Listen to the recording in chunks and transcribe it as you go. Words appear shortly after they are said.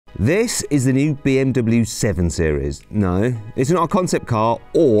This is the new BMW 7 Series. No, it's not a concept car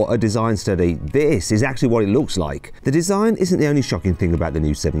or a design study. This is actually what it looks like. The design isn't the only shocking thing about the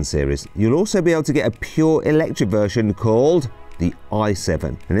new 7 Series. You'll also be able to get a pure electric version called the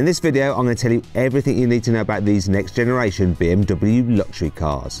i7. And in this video, I'm going to tell you everything you need to know about these next generation BMW luxury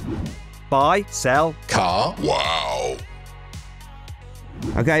cars. Buy, sell, car. Wow.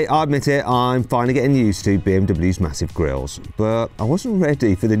 Okay, I admit it, I'm finally getting used to BMW's massive grilles, but I wasn't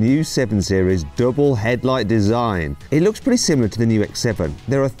ready for the new 7 Series double headlight design. It looks pretty similar to the new X7.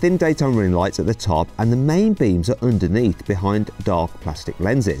 There are thin daytime running lights at the top and the main beams are underneath behind dark plastic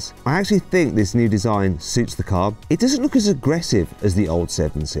lenses. I actually think this new design suits the car. It doesn't look as aggressive as the old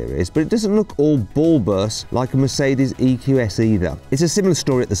 7 Series, but it doesn't look all bulbous like a Mercedes EQS either. It's a similar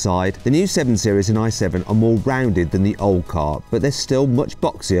story at the side. The new 7 Series and i7 are more rounded than the old car, but they're still much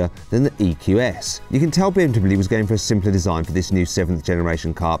boxier than the EQS. You can tell BMW was going for a simpler design for this new 7th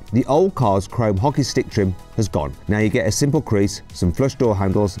generation car. The old car's chrome hockey stick trim has gone. Now you get a simple crease, some flush door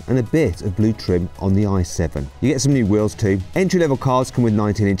handles and a bit of blue trim on the i7. You get some new wheels too. Entry-level cars come with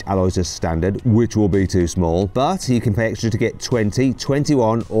 19-inch alloys as standard, which will be too small, but you can pay extra to get 20,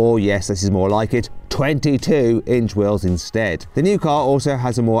 21 or yes, this is more like it, 22-inch wheels instead. The new car also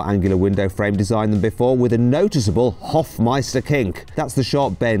has a more angular window frame design than before with a noticeable Hofmeister kink. That's the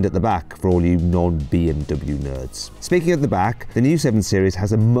sharp bend at the back for all you non-BMW nerds. Speaking of the back, the new 7 Series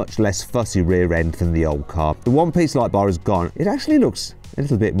has a much less fussy rear end than the old car. The one-piece light bar is gone. It actually looks a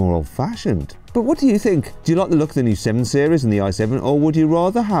little bit more old-fashioned. But what do you think? Do you like the look of the new 7 Series and the i7, or would you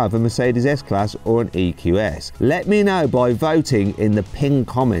rather have a Mercedes S-Class or an EQS? Let me know by voting in the pinned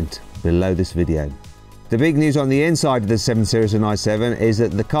comment below this video. The big news on the inside of the 7 Series and i7 is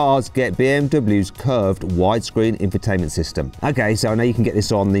that the cars get BMW's curved widescreen infotainment system. Okay, so I know you can get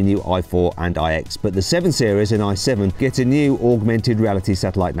this on the new i4 and iX, but the 7 Series and i7 get a new augmented reality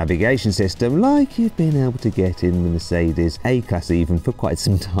satellite navigation system like you've been able to get in the Mercedes A-Class even for quite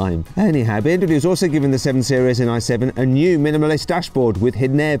some time. Anyhow, BMW has also given the 7 Series and i7 a new minimalist dashboard with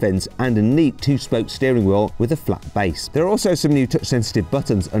hidden air vents and a neat 2-spoke steering wheel with a flat base. There are also some new touch-sensitive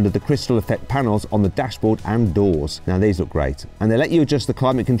buttons under the crystal effect panels on the dashboard and doors. Now these look great, and they let you adjust the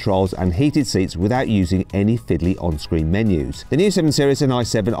climate controls and heated seats without using any fiddly on-screen menus. The new 7 Series and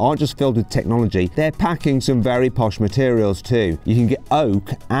i7 aren't just filled with technology, they're packing some very posh materials too. You can get oak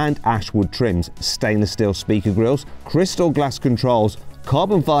and ash wood trims, stainless steel speaker grills, crystal glass controls,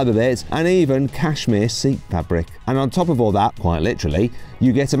 carbon fibre bits and even cashmere seat fabric. And on top of all that, quite literally,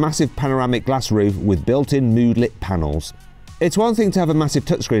 you get a massive panoramic glass roof with built-in mood-lit panels. It's one thing to have a massive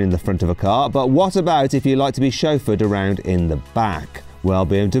touchscreen in the front of a car, but what about if you like to be chauffeured around in the back? Well,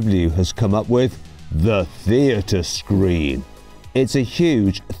 BMW has come up with the theatre screen. It's a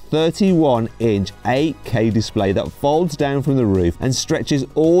huge 31-inch 8K display that folds down from the roof and stretches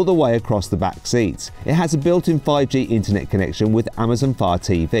all the way across the back seats. It has a built-in 5G internet connection with Amazon Fire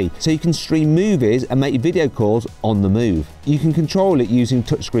TV, so you can stream movies and make video calls on the move. You can control it using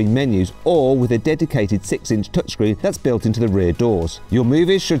touchscreen menus or with a dedicated 6-inch touchscreen that's built into the rear doors. Your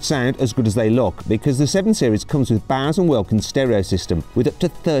movies should sound as good as they look because the 7 Series comes with Bowers & Wilkins stereo system with up to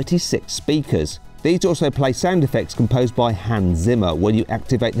 36 speakers. These also play sound effects composed by Hans Zimmer when you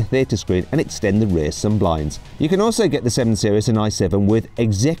activate the theatre screen and extend the rear sunblinds. You can also get the 7 Series and i7 with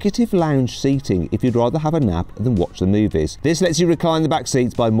executive lounge seating if you'd rather have a nap than watch the movies. This lets you recline the back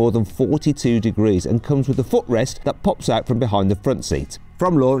seats by more than 42 degrees and comes with a footrest that pops out from behind the front seat.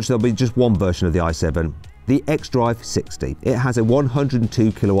 From launch, there'll be just one version of the i7. The xDrive 60. It has a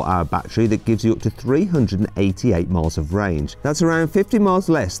 102 kilowatt-hour battery that gives you up to 388 miles of range. That's around 50 miles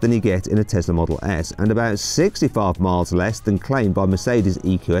less than you get in a Tesla Model S and about 65 miles less than claimed by Mercedes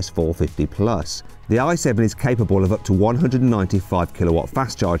EQS 450 Plus. The i7 is capable of up to 195 kilowatt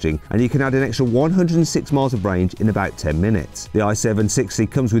fast charging, and you can add an extra 106 miles of range in about 10 minutes. The i7 60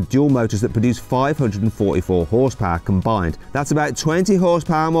 comes with dual motors that produce 544 horsepower combined. That's about 20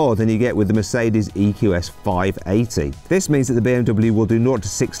 horsepower more than you get with the Mercedes EQS 580. This means that the BMW will do 0 to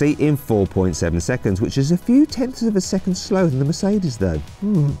 60 in 4.7 seconds, which is a few tenths of a second slower than the Mercedes though.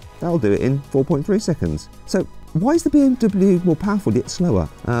 That'll do it in 4.3 seconds. So why is the BMW more powerful yet slower?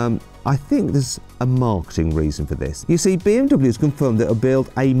 I think there's a marketing reason for this. You see, BMW has confirmed that it'll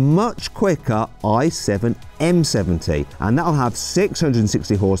build a much quicker i7 M70, and that'll have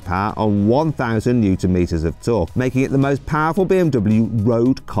 660 horsepower and 1,000 Newton meters of torque, making it the most powerful BMW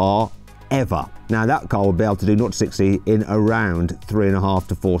road car ever. Now that car will be able to do 0 to 60 in around 3.5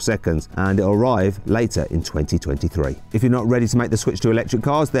 to 4 seconds, and it'll arrive later in 2023. If you're not ready to make the switch to electric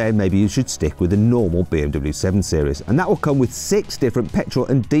cars, then maybe you should stick with the normal BMW 7 Series, and that will come with 6 different petrol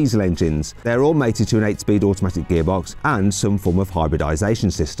and diesel engines. They're all mated to an 8-speed automatic gearbox and some form of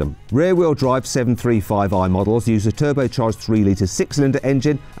hybridization system. Rear-wheel drive 735i models use a turbocharged 3-litre 6-cylinder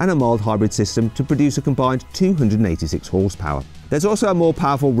engine and a mild hybrid system to produce a combined 286 horsepower. There's also a more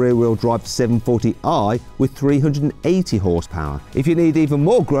powerful rear-wheel drive 740i with 380 horsepower. If you need even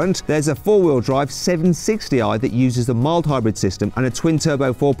more grunt, there's a 4-wheel drive 760i that uses the mild hybrid system and a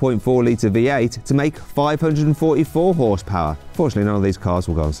twin-turbo 4.4-litre V8 to make 544 horsepower. Fortunately, none of these cars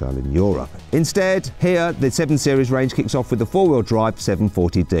will go on sale in Europe. Instead, here, the 7 Series range kicks off with the 4-wheel drive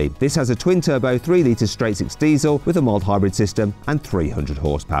 740d. This has a twin-turbo 3-litre straight-six diesel with a mild hybrid system and 300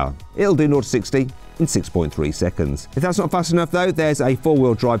 horsepower. It'll do 0 to 60 in 6.3 seconds. If that's not fast enough though, there's a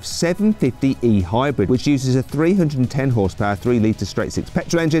 4-wheel drive 750e hybrid which uses a 310 horsepower 3-litre straight-six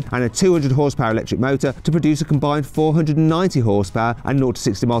petrol engine and a 200 horsepower electric motor to produce a combined 490 horsepower and 0 to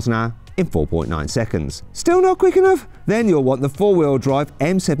 60 miles an hour in 4.9 seconds. Still not quick enough? Then you'll want the 4-wheel drive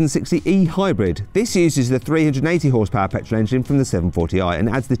M760e hybrid. This uses the 380 horsepower petrol engine from the 740i and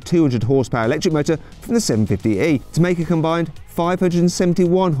adds the 200 horsepower electric motor from the 750e to make a combined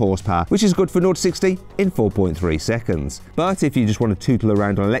 571 horsepower, which is good for 0 to 60 in 4.3 seconds. But if you just want to tootle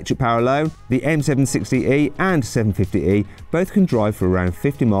around on electric power alone, the M760e and 750e both can drive for around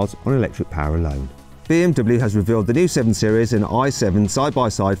 50 miles on electric power alone. BMW has revealed the new 7 Series and i7 side by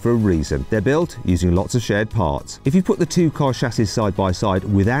side for a reason. They're built using lots of shared parts. If you put the two car chassis side by side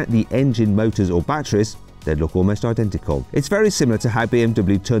without the engine, motors or batteries, they'd look almost identical. It's very similar to how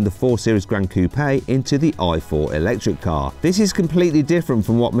BMW turned the 4 Series Grand Coupe into the i4 electric car. This is completely different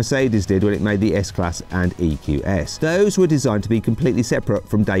from what Mercedes did when it made the S-Class and EQS. Those were designed to be completely separate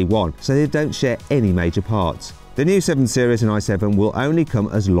from day one, so they don't share any major parts. The new 7 Series and i7 will only come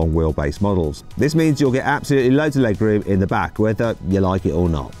as long wheelbase models. This means you'll get absolutely loads of legroom in the back, whether you like it or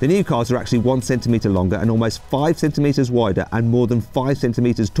not. The new cars are actually 1 centimetre longer and almost 5 centimetres wider and more than 5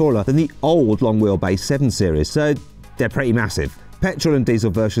 centimetres taller than the old long wheelbase 7 Series, so they're pretty massive. Petrol and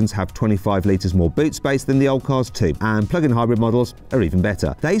diesel versions have 25 litres more boot space than the old cars too, and plug-in hybrid models are even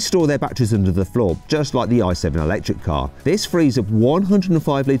better. They store their batteries under the floor, just like the i7 electric car. This frees up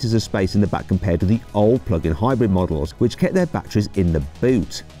 105 litres of space in the back compared to the old plug-in hybrid models, which kept their batteries in the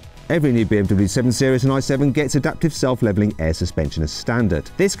boot. Every new BMW 7 Series and i7 gets adaptive self-leveling air suspension as standard.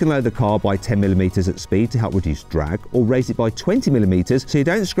 This can lower the car by 10mm at speed to help reduce drag, or raise it by 20mm so you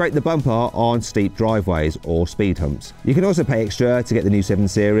don't scrape the bumper on steep driveways or speed humps. You can also pay extra to get the new 7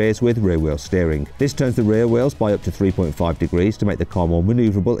 Series with rear-wheel steering. This turns the rear wheels by up to 3.5 degrees to make the car more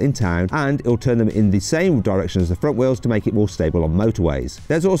manoeuvrable in town, and it'll turn them in the same direction as the front wheels to make it more stable on motorways.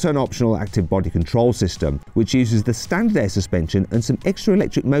 There's also an optional active body control system, which uses the standard air suspension and some extra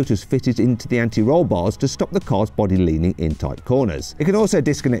electric motors fitted into the anti-roll bars to stop the car's body leaning in tight corners. It can also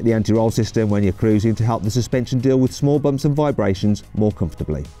disconnect the anti-roll system when you're cruising to help the suspension deal with small bumps and vibrations more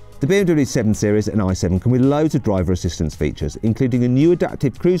comfortably. The BMW 7 Series and i7 come with loads of driver assistance features, including a new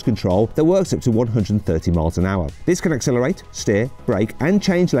adaptive cruise control that works up to 130 miles an hour. This can accelerate, steer, brake and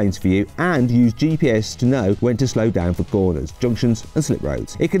change lanes for you, and use GPS to know when to slow down for corners, junctions and slip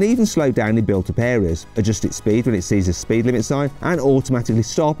roads. It can even slow down in built-up areas, adjust its speed when it sees a speed limit sign, and automatically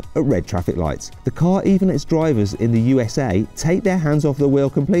stop at red traffic lights. The car even lets drivers in the USA take their hands off the wheel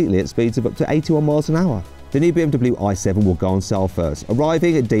completely at speeds of up to 81 miles an hour. The new BMW i7 will go on sale first,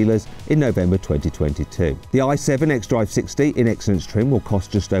 arriving at dealers in November 2022. The i7 xDrive 60 in excellence trim will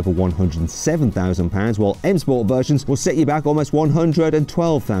cost just over £107,000, while M Sport versions will set you back almost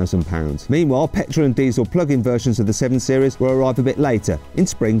 £112,000. Meanwhile, petrol and diesel plug-in versions of the 7 Series will arrive a bit later, in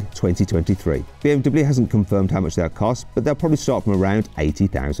spring 2023. BMW hasn't confirmed how much they'll cost, but they'll probably start from around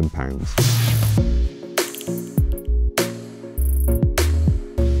 £80,000.